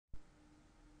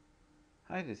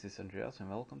Hi, this is Andreas and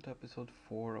welcome to episode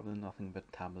 4 of the Nothing But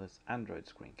Tablets Android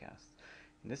screencast.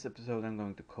 In this episode I'm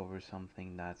going to cover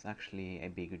something that's actually a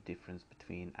bigger difference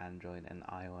between Android and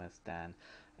iOS than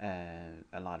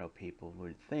a lot of people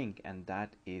would think, and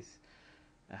that is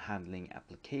handling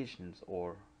applications,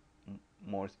 or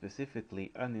more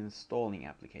specifically uninstalling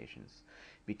applications.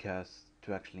 Because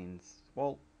to actually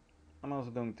I'm also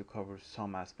going to cover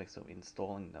some aspects of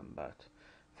installing them, but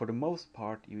for the most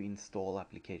part you install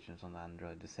applications on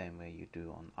Android the same way you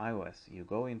do on iOS. You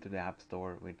go into the App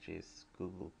Store, which is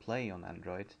Google Play on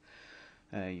Android,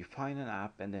 you find an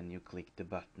app and then you click the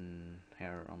button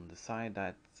here on the side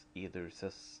that either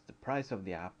says the price of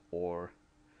the app or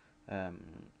um,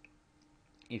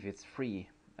 if it's free.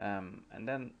 And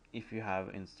then if you have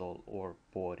installed or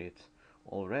bought it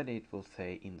already, it will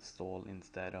say install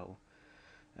instead of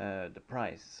the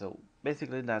price. So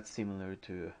basically that's similar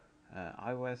to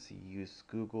iOS. You use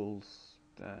Google's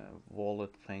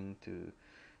wallet thing to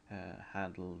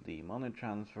handle the money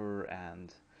transfer,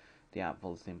 and the app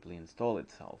will simply install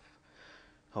itself.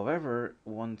 However,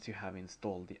 once you have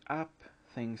installed the app,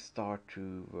 things start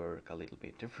to work a little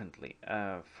bit differently.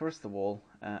 First of all,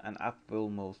 an app will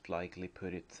most likely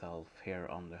put itself here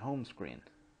on the home screen.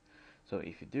 So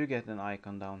if you do get an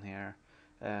icon down here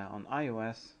on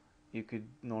iOS, you could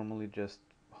normally just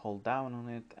hold down on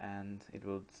it and it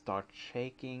will start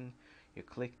shaking. You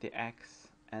click the X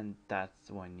and that's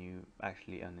when you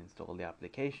actually uninstall the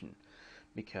application,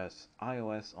 because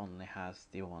iOS only has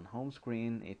the one home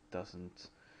screen. It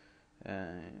doesn't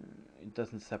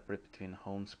separate between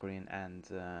home screen and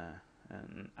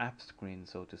an app screen,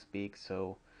 so to speak.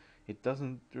 So it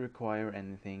doesn't require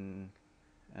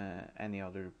any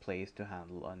other place to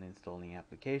handle uninstalling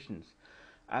applications.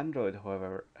 Android,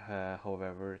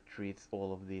 however, treats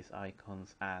all of these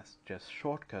icons as just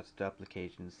shortcuts to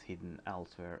applications hidden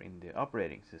elsewhere in the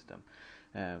operating system,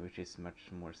 which is much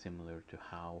more similar to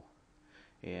how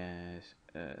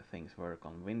things work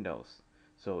on Windows.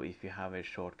 So if you have a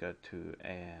shortcut to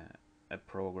a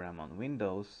program on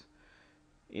Windows,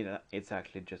 it's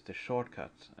actually just a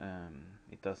shortcut.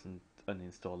 It doesn't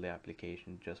uninstall the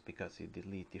application just because you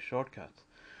delete the shortcut.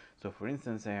 So for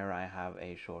instance, here I have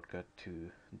a shortcut to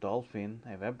Dolphin,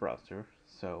 a web browser.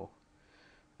 So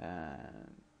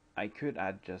I could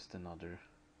add just another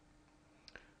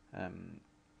um,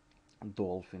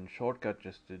 Dolphin shortcut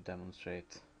just to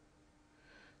demonstrate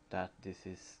that this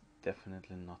is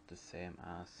definitely not the same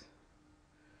as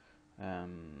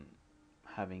um,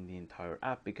 having the entire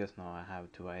app, because now I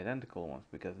have two identical ones,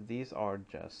 because these are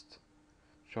just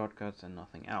shortcuts and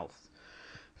nothing else.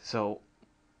 So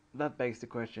that begs the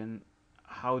question,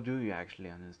 how do you actually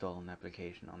uninstall an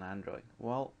application on Android?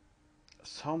 Well,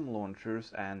 some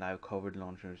launchers, and I've covered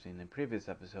launchers in a previous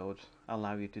episode,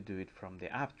 allow you to do it from the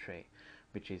app tray,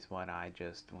 which is what I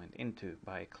just went into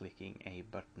by clicking a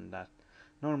button that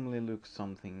normally looks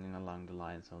something along the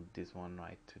lines of this one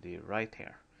right to the right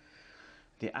here.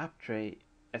 The app tray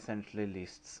essentially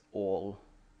lists all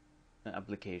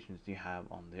applications you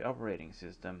have on the operating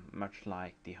system, much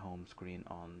like the home screen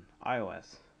on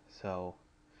iOS. So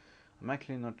I'm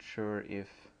actually not sure if,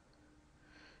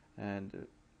 and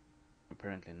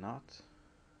apparently not.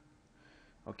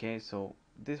 Okay, so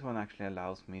this one actually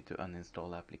allows me to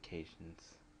uninstall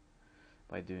applications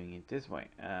by doing it this way.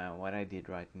 What I did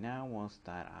right now was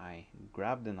that I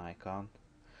grabbed an icon,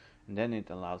 and then it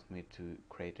allows me to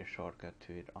create a shortcut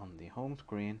to it on the home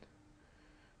screen,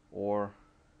 or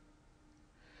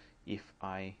if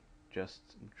I just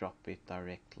drop it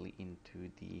directly into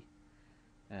the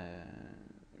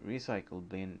recycle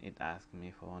bin, it asks me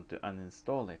if I want to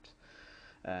uninstall it.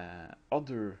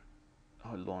 Other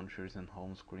launchers and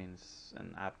home screens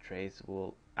and app trays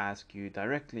will ask you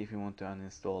directly if you want to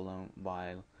uninstall them,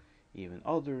 while even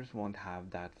others won't have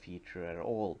that feature at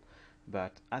all.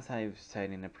 But as I've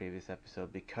said in a previous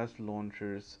episode, because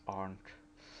launchers aren't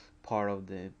part of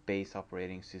the base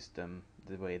operating system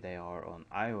the way they are on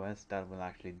iOS, that will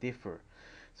actually differ.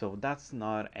 So that's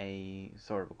not a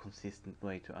sort of a consistent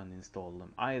way to uninstall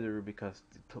them either, because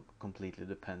it completely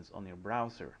depends on your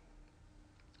browser.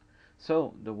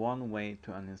 So the one way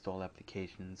to uninstall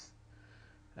applications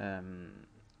on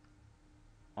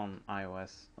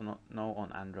iOS, no,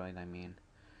 on Android I mean,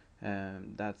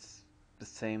 that's the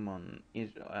same on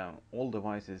all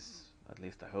devices, at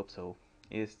least I hope so,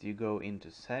 is you go into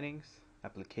settings,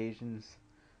 applications,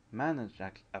 manage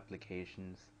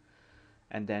applications,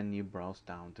 and then you browse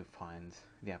down to find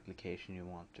the application you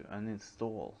want to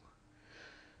uninstall.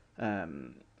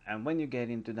 And when you get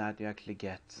into that, you actually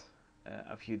get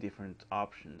a few different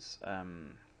options.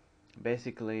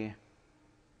 Basically,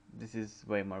 this is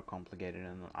way more complicated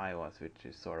than on iOS, which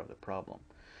is sort of the problem.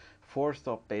 Force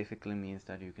stop basically means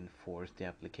that you can force the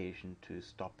application to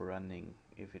stop running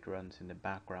if it runs in the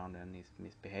background and is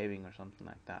misbehaving or something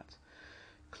like that.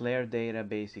 Clear data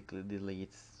basically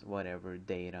deletes whatever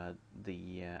data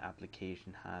the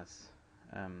application has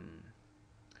um,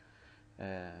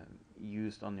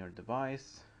 used on your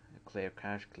device. Clear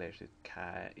cache clears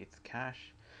its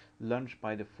cache. Launch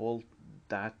by default,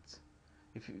 that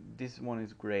this one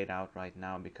is grayed out right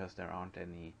now because there aren't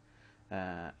any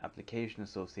application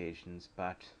associations,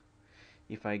 but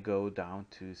if I go down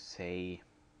to say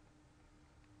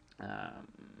um,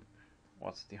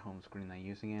 what's the home screen I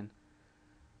use again?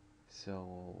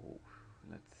 So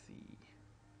let's see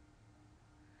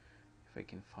if I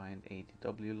can find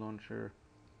ADW launcher.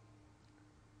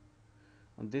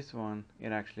 On this one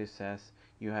it actually says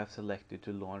you have selected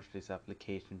to launch this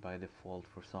application by default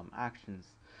for some actions.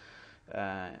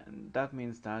 That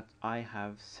means that I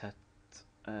have set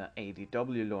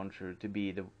ADW launcher to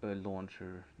be the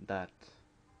launcher that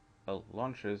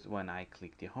launches when I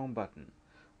click the home button.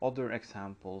 Other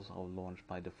examples of launch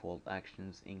by default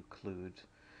actions include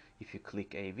if you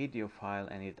click a video file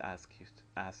and it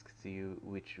asks you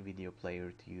which video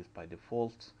player to use by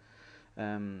default.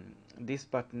 This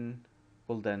button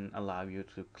will then allow you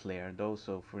to clear those.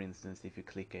 So for instance, if you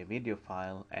click a video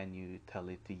file and you tell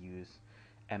it to use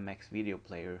MX video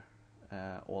player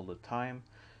all the time,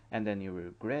 and then you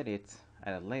regret it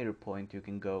at a later point, you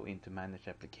can go into manage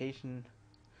application,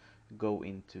 go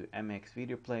into MX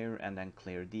video player, and then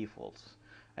clear defaults.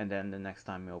 And then the next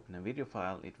time you open a video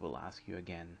file, it will ask you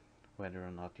again whether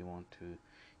or not you want to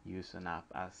use an app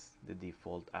as the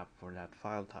default app for that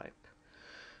file type.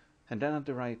 And then at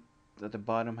the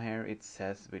bottom here it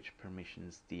says which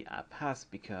permissions the app has,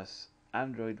 because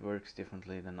Android works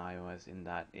differently than iOS in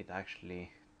that it actually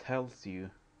tells you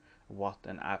what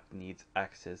an app needs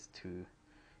access to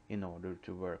in order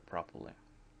to work properly.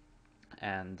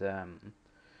 And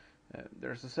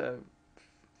there's a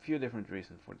few different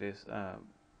reasons for this.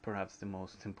 Perhaps the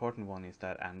most important one is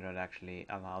that Android actually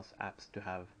allows apps to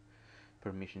have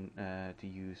permission to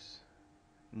use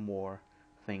more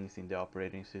things in the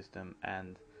operating system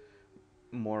and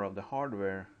more of the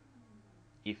hardware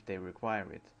if they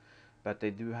require it, but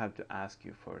they do have to ask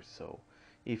you first. So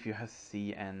if you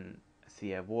see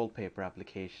a wallpaper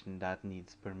application that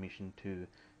needs permission to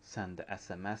send the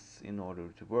SMS in order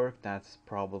to work, that's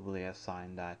probably a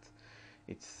sign that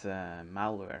it's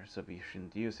malware, so we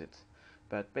shouldn't use it.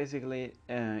 But basically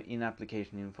in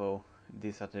application info,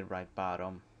 this at the right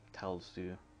bottom tells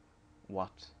you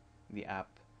what the app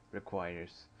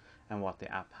requires and what the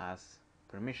app has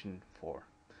permission for,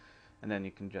 and then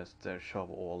you can just show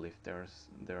all if there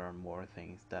are more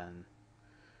things than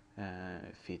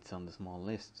fits on the small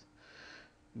list.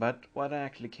 But what I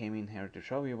actually came in here to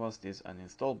show you was this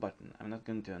uninstall button. I'm not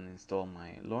going to uninstall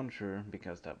my launcher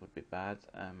because that would be bad.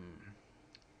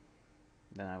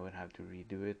 Then I would have to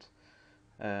redo it.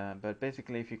 But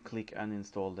basically if you click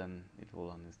uninstall, then it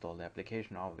will uninstall the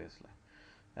application, obviously.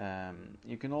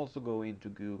 You can also go into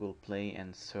Google Play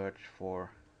and search for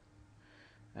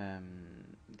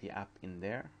the app in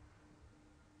there.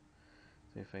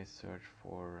 So if I search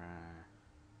for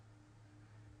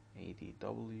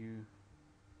ADW,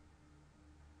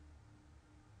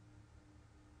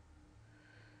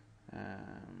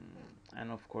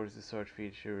 and of course the search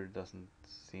feature doesn't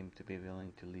seem to be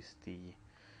willing to list the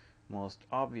most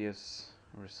obvious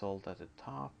result at the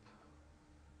top.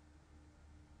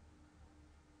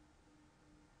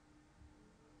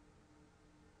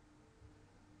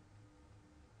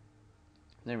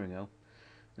 There we go.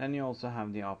 Then you also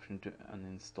have the option to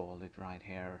uninstall it right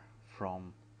here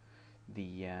from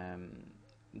the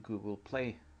Google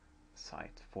Play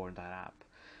site for that app.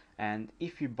 And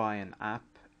if you buy an app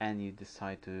and you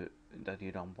decide that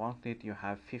you don't want it, you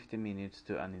have 50 minutes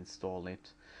to uninstall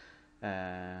it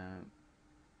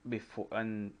before,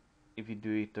 and if you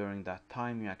do it during that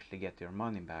time, you actually get your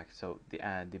money back. So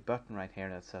the button right here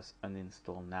that says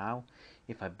uninstall now,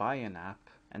 if I buy an app,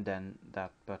 and then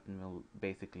that button will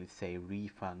basically say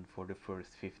refund for the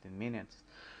first 15 minutes.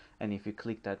 And if you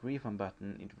click that refund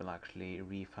button, it will actually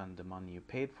refund the money you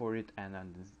paid for it and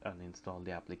uninstall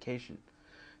the application.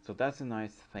 So that's a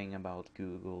nice thing about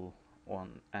Google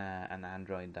on an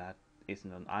Android that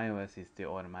isn't on iOS, is the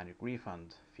automatic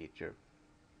refund feature.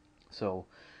 So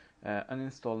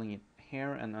uninstalling it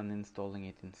here and uninstalling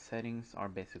it in settings are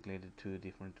basically the two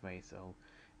different ways of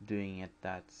doing it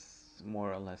that's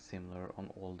more or less similar on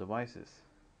all devices.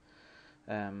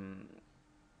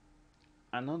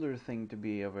 Another thing to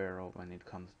be aware of when it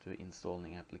comes to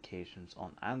installing applications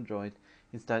on Android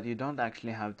is that you don't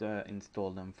actually have to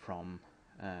install them from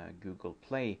Google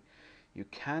Play. You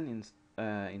can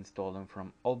install them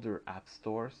from other app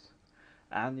stores,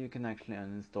 and you can actually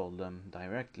uninstall them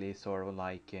directly, sort of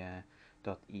like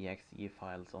 .exe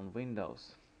files on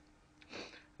Windows.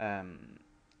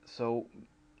 So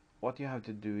what you have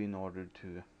to do in order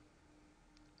to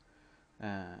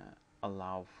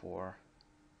allow for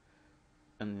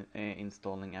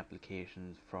installing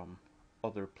applications from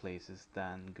other places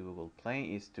than Google Play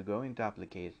is to go into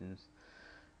applications,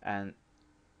 and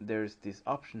there's this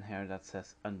option here that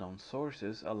says unknown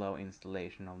sources allow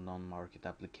installation of non-market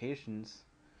applications,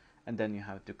 and then you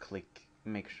have to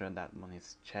make sure that one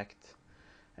is checked,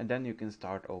 and then you can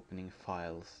start opening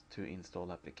files to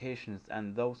install applications,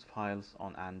 and those files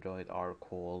on Android are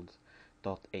called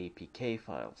 .apk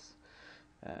files.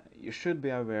 You should be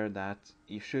aware that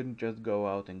you shouldn't just go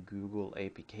out and Google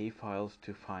APK files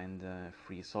to find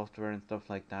free software and stuff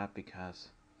like that, because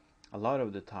a lot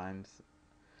of the times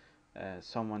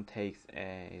someone takes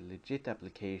a legit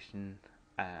application,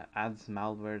 adds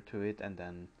malware to it, and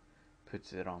then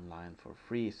puts it online for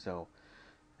free. So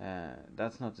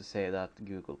that's not to say that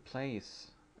Google Play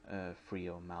is free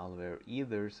of malware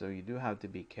either, so you do have to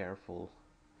be careful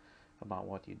about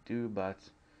what you do, but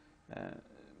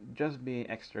just be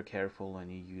extra careful when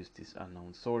you use these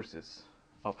unknown sources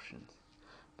options.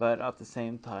 But at the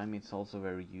same time, it's also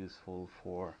very useful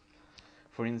for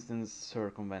instance,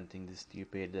 circumventing the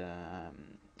stupid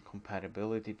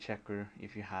compatibility checker.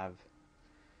 If you have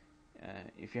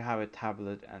a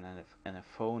tablet and a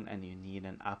phone, and you need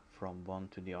an app from one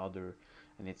to the other,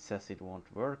 and it says it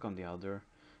won't work on the other,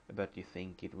 but you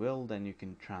think it will, then you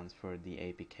can transfer the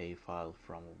APK file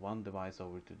from one device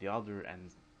over to the other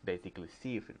and basically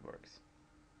see if it works.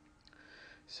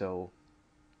 So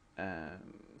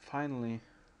finally,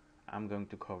 I'm going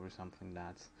to cover something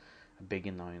that's a big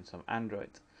annoyance of Android.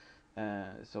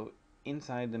 So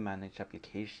inside the Manage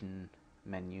Application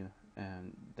menu,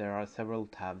 there are several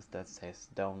tabs that says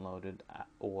downloaded,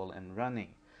 all, and running.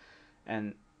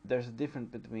 And there's a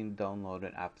difference between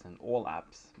downloaded apps and all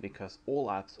apps, because all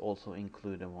apps also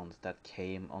include the ones that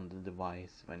came on the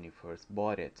device when you first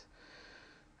bought it.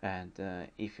 And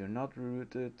if you're not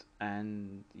rooted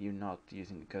and you're not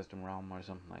using a custom ROM or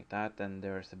something like that, then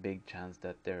there's a big chance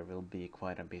that there will be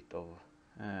quite a bit of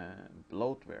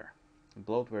bloatware.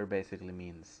 Bloatware basically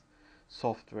means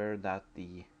software that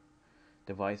the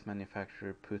device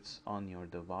manufacturer puts on your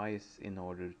device in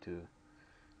order to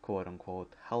quote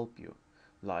unquote help you,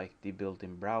 like the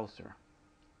built-in browser.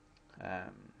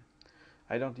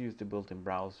 I don't use the built-in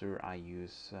browser, I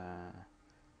use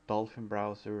Dolphin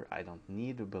browser. I don't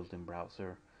need a built-in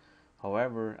browser.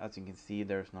 However, as you can see,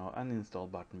 there's no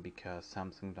uninstall button because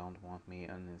Samsung don't want me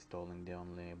uninstalling the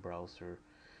only browser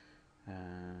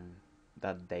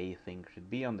that they think should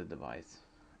be on the device,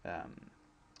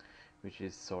 which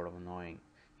is sort of annoying.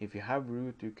 If you have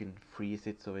root, you can freeze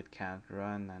it so it can't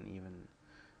run and even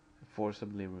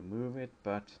forcibly remove it,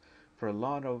 but for a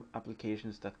lot of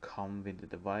applications that come with the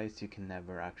device, you can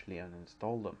never actually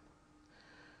uninstall them.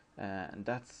 And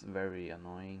that's very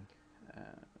annoying.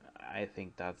 I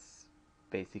think that's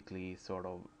basically sort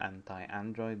of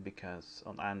anti-Android, because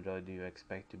on Android you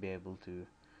expect to be able to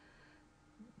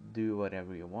do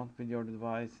whatever you want with your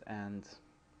device, and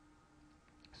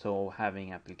so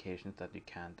having applications that you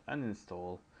can't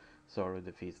uninstall sort of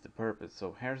defeats the purpose.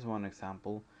 So here's one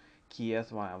example: Keys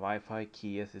via Wi-Fi.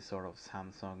 Keys is sort of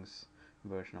Samsung's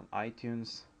version of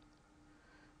iTunes.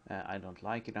 I don't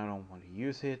like it, I don't want to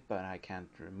use it, but I can't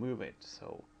remove it,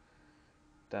 so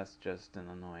that's just an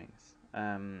annoyance.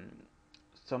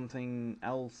 Something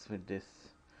else with this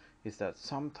is that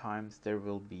sometimes there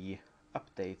will be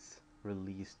updates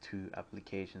released to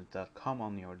applications that come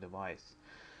on your device,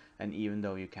 and even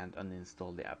though you can't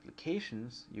uninstall the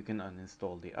applications, you can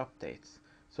uninstall the updates.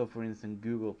 So for instance,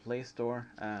 Google Play Store,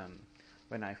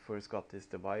 when I first got this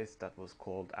device, that was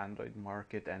called Android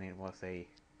Market, and it was a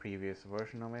previous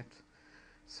version of it,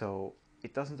 so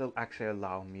it doesn't actually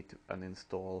allow me to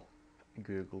uninstall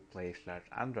Google Play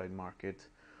 / Android Market.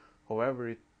 However,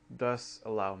 it does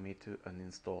allow me to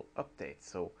uninstall updates.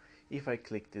 So if I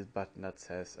click this button that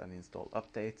says uninstall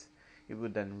updates, it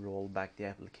would then roll back the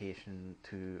application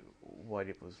to what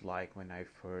it was like when I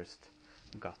first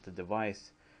got the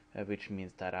device, which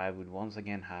means that I would once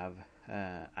again have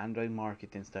Android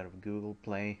Market instead of Google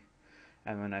Play,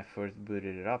 and when I first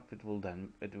booted it up, it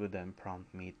would then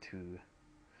prompt me to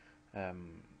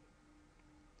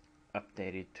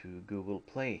update it to Google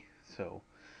Play. So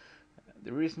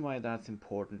the reason why that's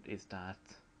important is that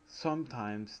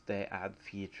sometimes they add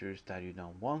features that you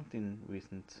don't want in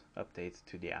recent updates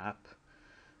to the app.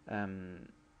 Um,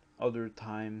 Other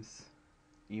times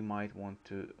you might want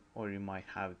to, or you might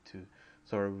have to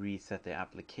sort of reset the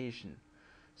application.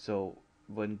 So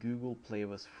when Google Play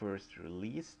was first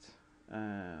released,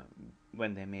 uh,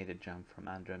 when they made a jump from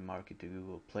Android Market to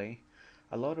Google Play,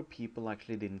 a lot of people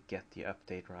actually didn't get the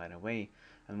update right away.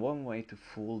 And one way to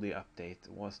fool the update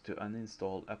was to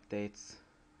uninstall updates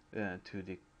to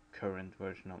the current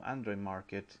version of Android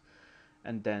Market,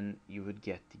 and then you would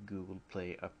get the Google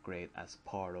Play upgrade as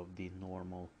part of the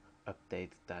normal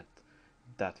updates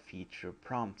that feature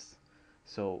prompts.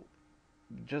 So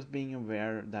just being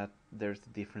aware that there's a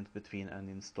difference between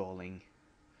uninstalling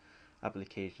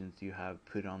applications you have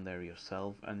put on there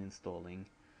yourself, uninstalling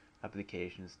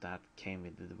applications that came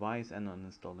with the device, and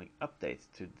uninstalling updates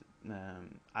to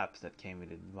apps that came with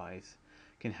the device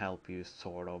can help you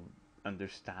sort of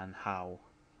understand how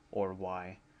or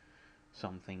why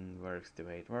something works the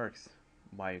way it works,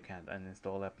 why you can't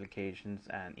uninstall applications,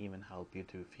 and even help you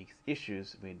to fix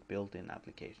issues with built-in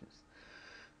applications.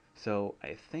 So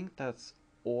I think that's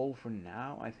all for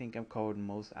now. I think I've covered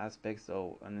most aspects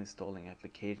of uninstalling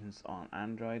applications on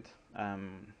Android.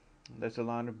 There's a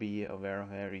lot to be aware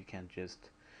of here. You can't just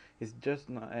it's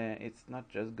not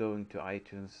just going to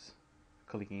iTunes,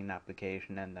 clicking an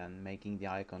application, and then making the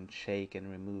icon shake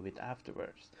and remove it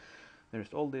afterwards.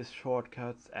 There's all these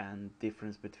shortcuts and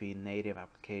difference between native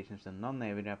applications and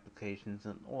non-native applications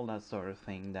and all that sort of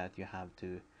thing that you have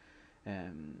to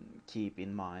keep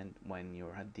in mind when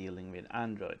you're dealing with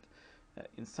Android.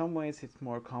 In some ways it's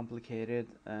more complicated,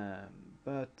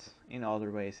 but in other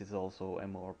ways it's also a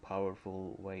more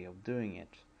powerful way of doing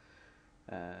it.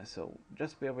 So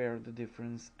just be aware of the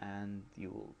difference and you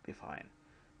will be fine.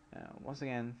 Once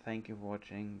again, thank you for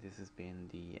watching. This has been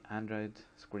the Android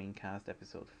Screencast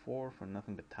episode 4 for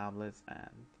Nothing But Tablets,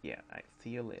 and yeah, I'll see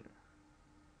you later.